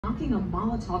knocking a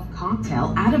Molotov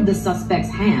cocktail out of the suspect's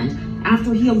hand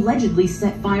after he allegedly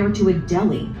set fire to a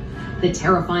deli. The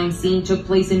terrifying scene took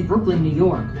place in Brooklyn, New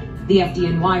York. The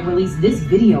FDNY released this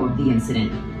video of the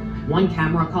incident. One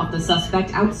camera caught the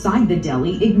suspect outside the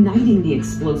deli, igniting the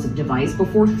explosive device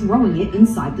before throwing it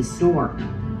inside the store.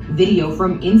 Video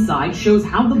from inside shows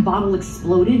how the bottle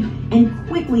exploded and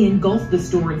quickly engulfed the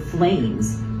store in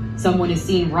flames. Someone is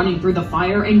seen running through the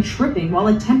fire and tripping while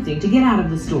attempting to get out of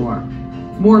the store.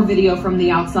 More video from the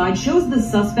outside shows the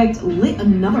suspect lit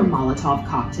another Molotov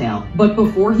cocktail, but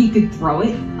before he could throw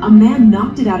it, a man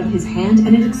knocked it out of his hand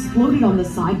and it exploded on the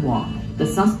sidewalk. The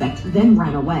suspect then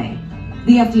ran away.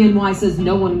 The FDNY says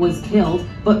no one was killed,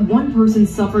 but one person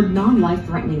suffered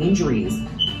non-life-threatening injuries.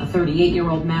 A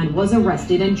 38-year-old man was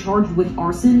arrested and charged with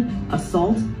arson,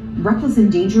 assault, reckless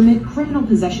endangerment, criminal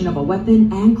possession of a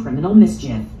weapon, and criminal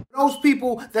mischief. Those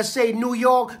people that say New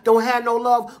York don't have no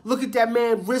love, look at that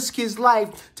man risk his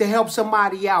life to help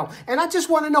somebody out. And I just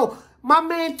want to know, my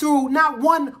man threw not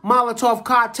one Molotov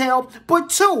cocktail, but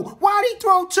two. Why'd he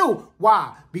throw two?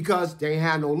 Why? Because they ain't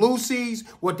had no Lucy's.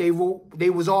 What they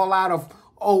was all out of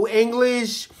old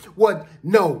English. What?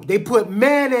 No, they put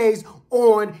mayonnaise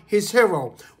on his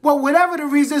hero. Well, whatever the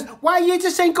reason is, why you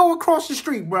just ain't go across the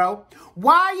street, bro?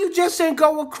 Why you just ain't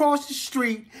go across the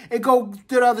street and go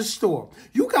to the other store?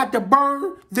 You got to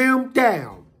burn them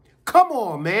down. Come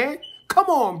on, man. Come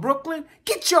on, Brooklyn.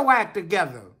 Get your act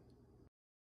together.